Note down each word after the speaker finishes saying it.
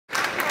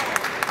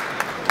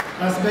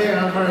as Mayor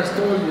Alvarez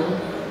told you,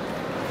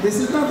 this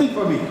is nothing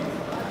for me.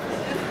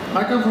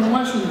 I come from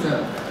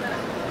Washington,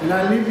 and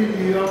I lived in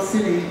New York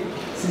City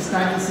since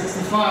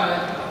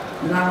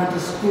 1965, and I went to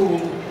school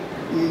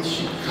in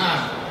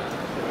Chicago.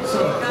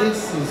 So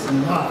this is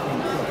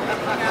nothing.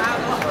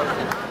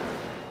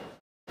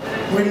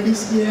 When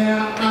this year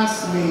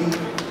asked me,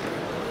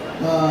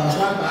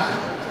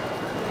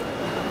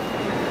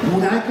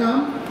 would I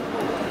come?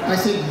 I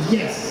said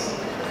yes,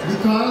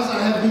 because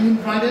I have been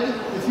invited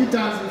a few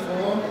times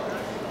before.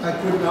 I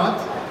could not,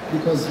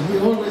 because we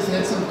always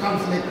had some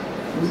conflict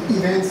with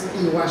events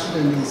in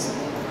Washington, D.C.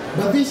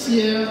 But this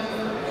year,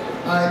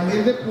 I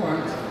made the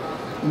point,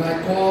 and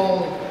I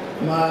called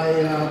my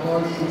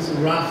colleagues,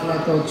 Raf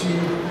Latochi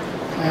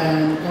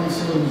and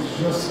Consul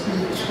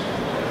Jospich,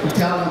 to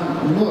tell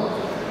them, look,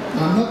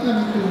 I'm not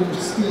coming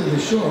to steal the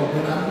show,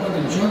 but I'm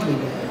going to join you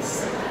guys.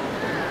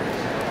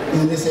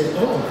 And they said,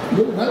 oh,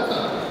 you're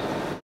welcome.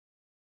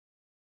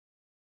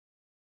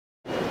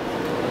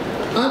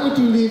 I want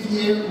to leave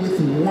here with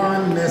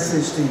one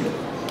message to you.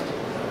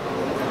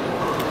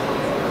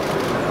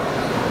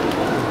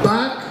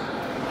 Back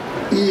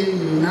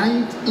in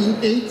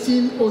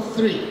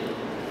 1803,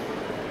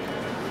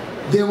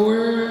 there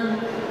were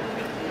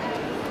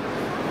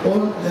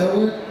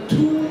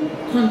two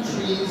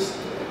countries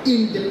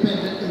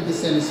independent in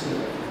this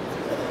hemisphere.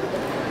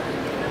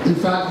 In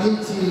fact,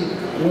 Haiti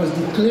was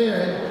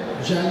declared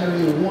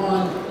January 1,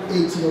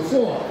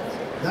 1804.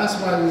 That's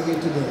why we're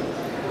here today.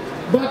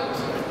 But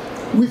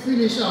we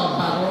finished our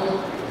battle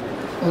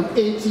on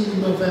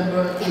 18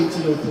 November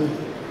 1803.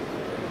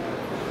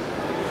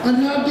 And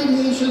how did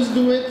Haitians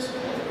do it?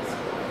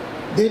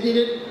 They did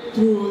it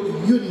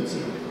through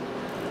unity.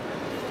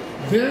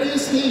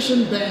 Various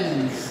Haitian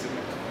bands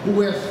who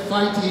were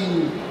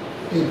fighting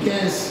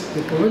against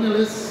the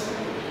colonialists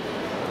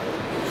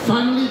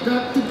finally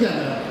got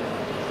together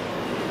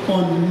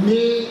on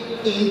May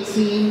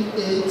 18,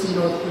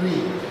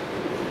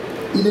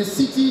 1803 in a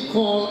city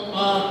called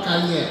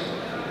Alcide.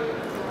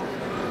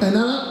 And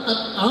at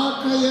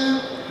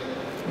Alcide,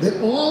 they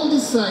all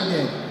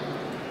decided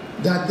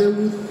that they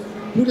would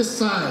put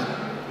aside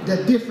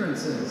their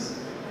differences.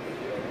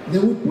 They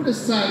would put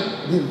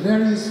aside the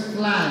various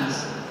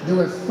flags they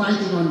were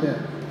fighting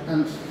under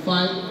and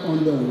fight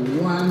under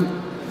one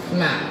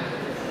flag.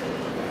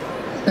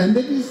 And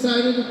they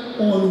decided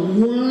on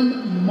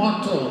one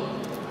motto: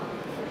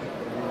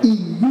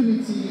 in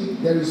unity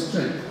there is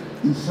strength.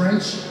 In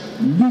French,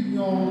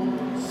 l'union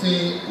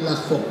fait la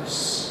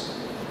force.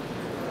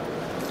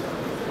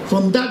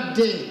 From that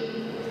day,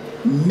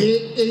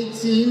 May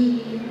 18,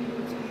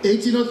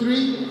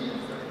 1803,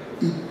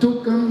 it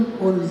took them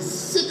only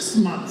 6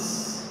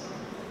 months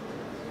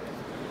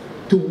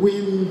to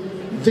win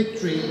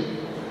victory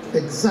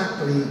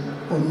exactly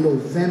on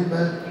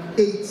November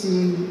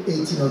 18,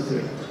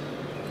 1803.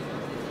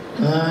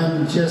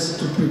 And just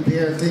to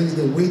prepare things,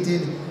 they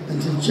waited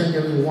until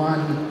January 1,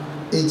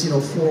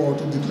 1804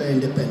 to declare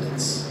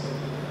independence.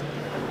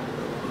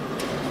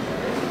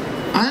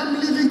 I am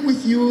leaving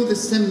with you the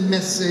same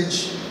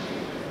message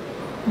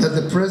that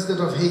the President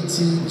of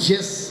Haiti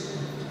just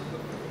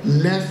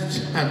left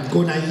at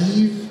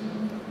Gonaïve,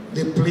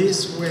 the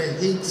place where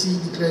Haiti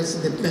declares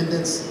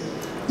independence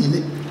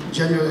in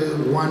January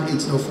 1,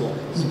 1804.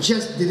 He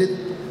just did it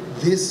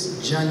this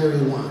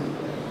January 1.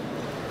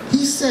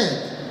 He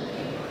said,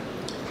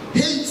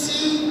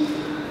 Haiti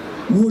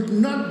would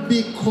not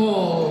be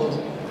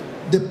called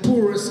the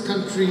poorest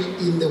country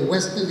in the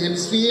Western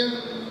Hemisphere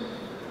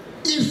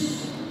if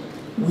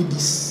we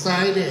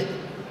decided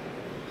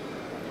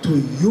to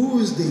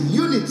use the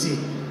unity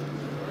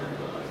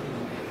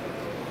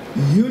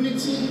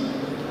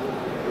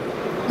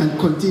and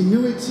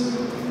continuity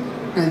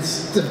and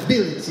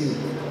stability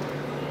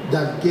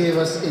that gave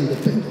us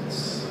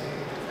independence.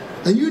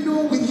 And you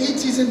know, with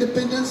Haiti's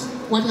independence,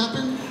 what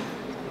happened?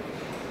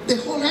 The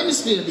whole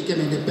hemisphere became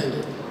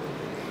independent.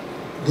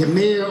 The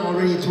mayor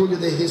already told you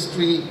the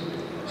history,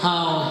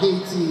 how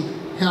Haiti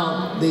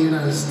helped the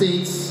United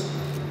States,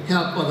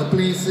 helped other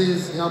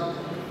places, helped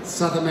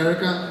South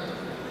America.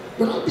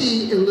 But I'll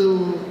be a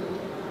little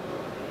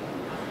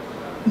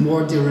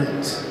more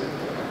direct.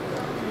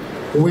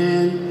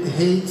 When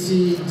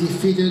Haiti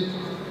defeated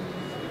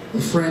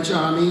the French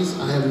armies,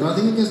 I have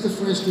nothing against the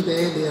French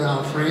today, they are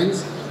our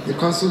friends. The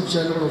Consul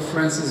General of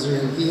France is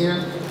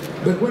here.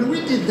 But when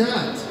we did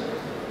that,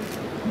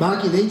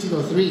 back in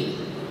 1803,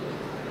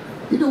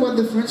 you know what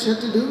the French had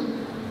to do?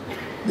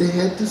 They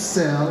had to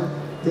sell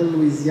the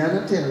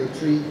Louisiana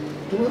Territory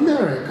to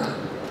America.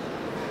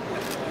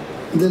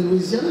 The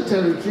Louisiana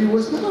Territory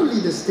was not only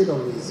the state of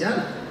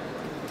Louisiana,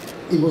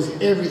 it was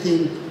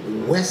everything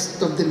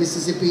west of the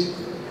Mississippi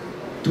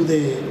to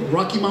the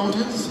Rocky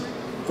Mountains,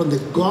 from the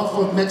Gulf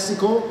of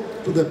Mexico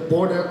to the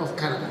border of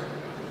Canada.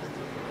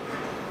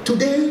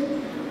 Today,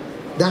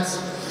 that's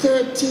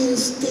 13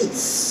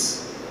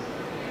 states.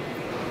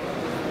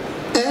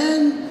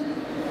 And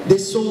they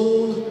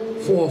sold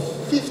for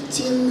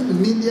 $15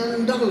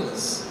 million.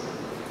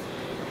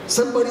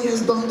 Somebody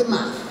has done the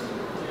math.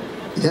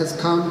 It has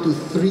come to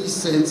 3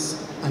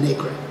 cents an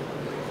acre.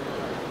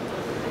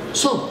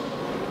 So,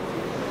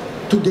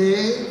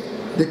 today,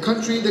 the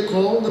country they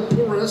call the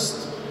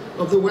poorest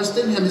of the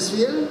Western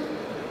Hemisphere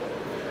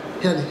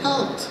had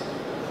helped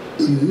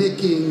in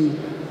making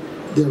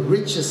the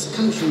richest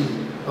country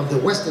of the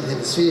Western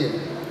Hemisphere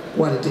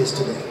what it is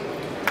today.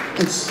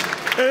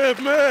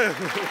 Amen.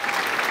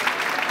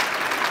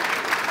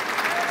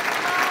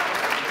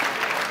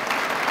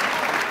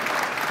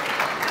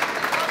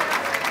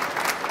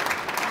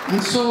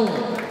 And so,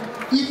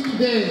 if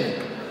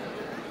today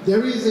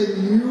there is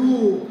a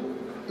new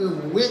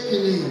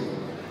awakening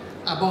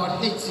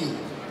about Haiti,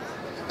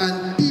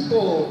 and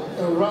people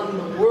around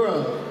the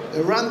world,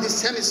 around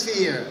this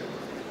hemisphere,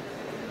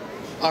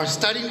 are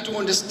starting to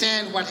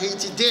understand what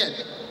Haiti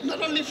did,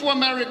 not only for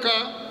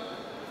America,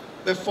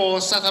 but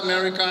for South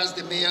America, as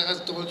the mayor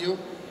has told you.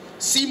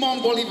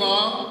 Simon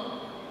Bolivar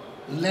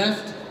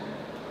left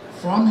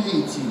from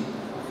Haiti,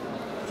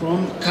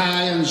 from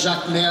Kai and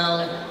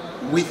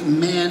Jacmel, with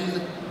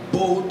men,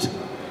 boat,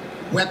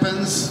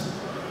 weapons,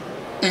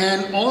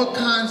 and all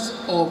kinds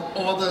of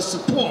other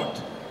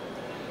support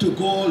to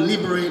go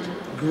liberate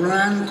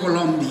Gran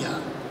Colombia,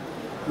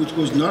 which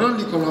was not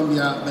only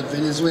Colombia, but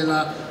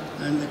Venezuela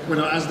and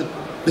Ecuador, as the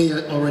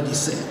mayor already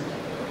said.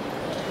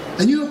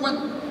 And you know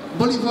what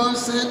Bolivar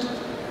said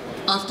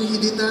after he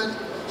did that?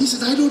 He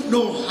said, I don't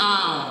know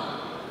how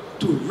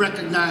to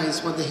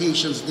recognize what the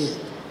Haitians did.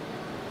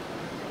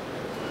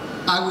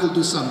 I will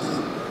do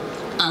something.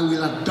 I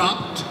will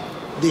adopt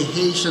the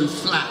Haitian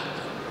flag.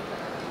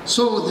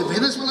 So the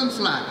Venezuelan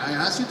flag, I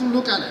ask you to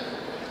look at it,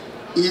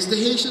 is the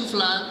Haitian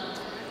flag,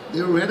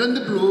 the red and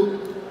the blue,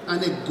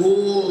 and a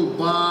gold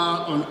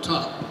bar on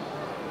top.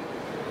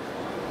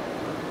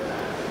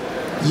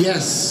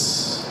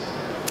 Yes,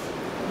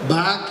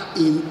 back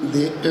in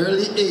the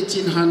early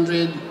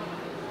 1800s,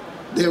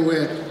 there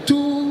were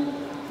two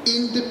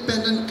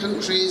independent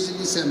countries in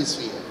this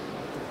hemisphere,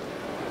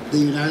 the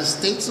United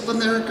States of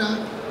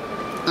America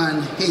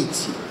and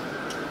Haiti.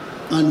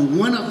 And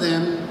one of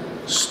them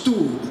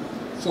stood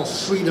for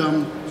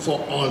freedom for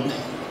all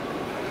men.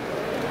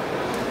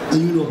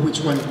 And you know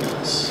which one it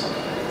was.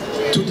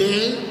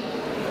 Today,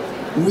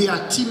 we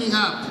are teaming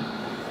up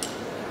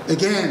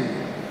again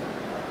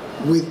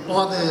with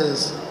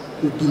others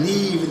who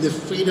believe in the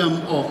freedom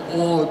of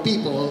all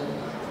people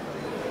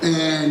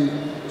and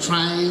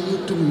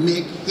trying to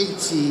make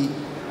Haiti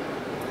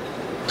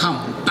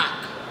come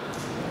back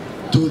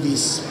to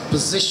this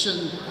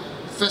position,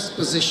 first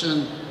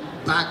position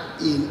back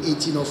in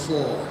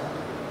 1804,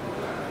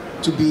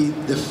 to be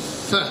the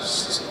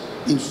first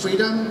in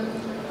freedom,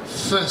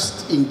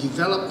 first in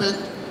development,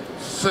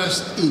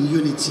 first in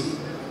unity.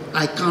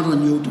 I count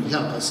on you to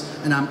help us.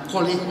 And I'm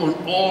calling on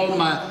all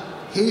my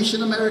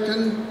Haitian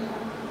American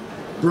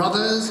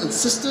brothers and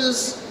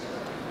sisters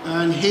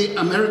and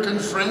American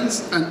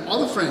friends and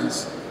other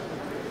friends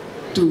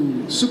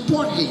to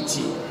support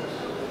Haiti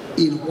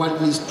in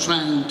what it is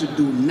trying to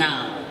do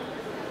now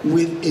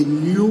with a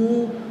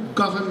new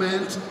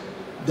government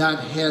that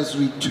has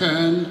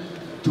returned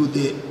to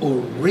the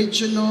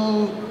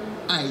original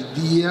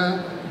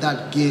idea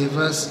that gave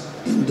us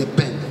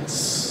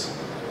independence.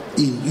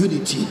 In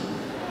unity,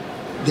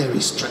 there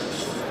is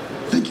strength.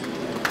 Thank you.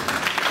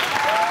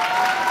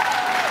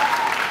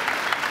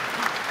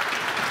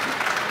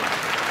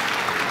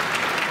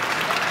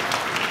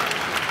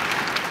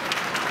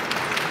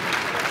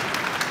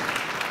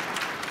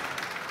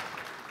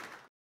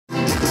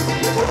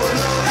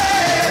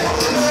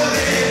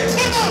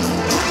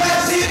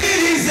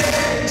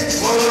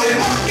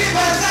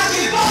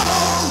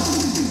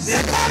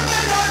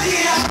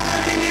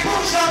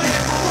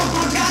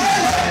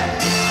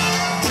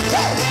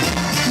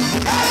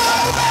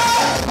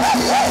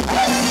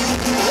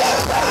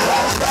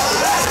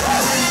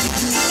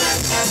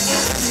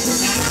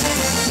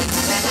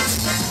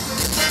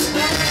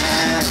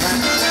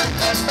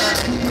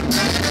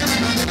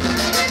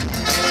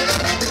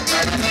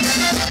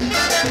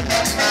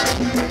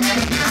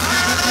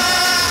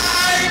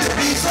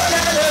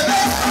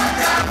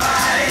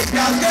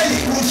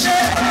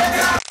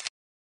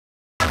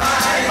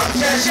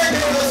 Cherchez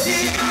nos